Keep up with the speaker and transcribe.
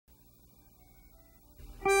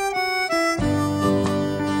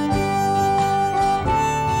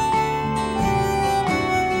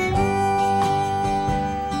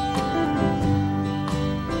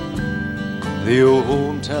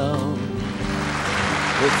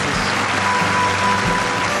with the sea.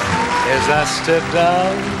 As I stepped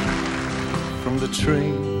out from the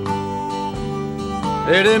train,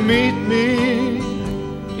 there to meet me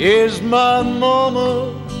is my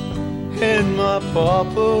mama and my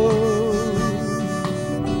papa.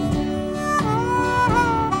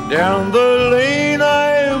 Down the lane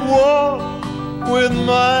I walk with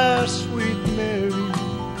my sweet Mary,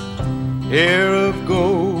 hair of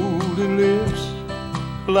gold and lips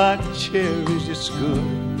like cherries. It's good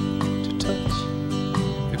to touch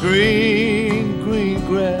the green, green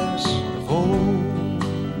grass of home.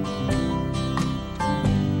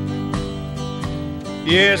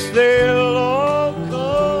 Yes, they'll all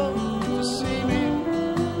come to see me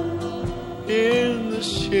in the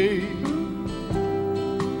shade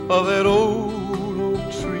of that old oak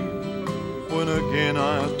tree when again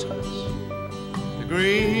I'll touch the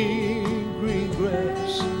green, green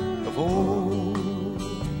grass of home.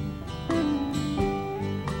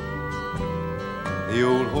 The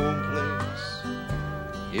old home place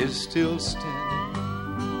is still standing,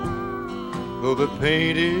 though the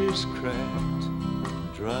paint is cracked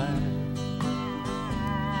and dry.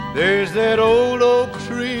 There's that old oak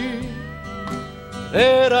tree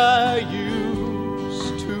that I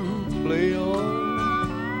used to play on.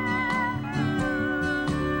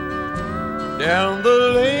 Down the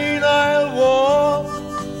lane I'll walk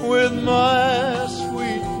with my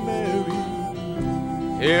sweet Mary,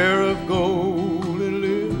 hair of gold and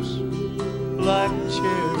lips like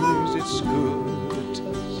cherries. It's good to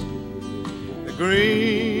touch the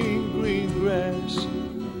green,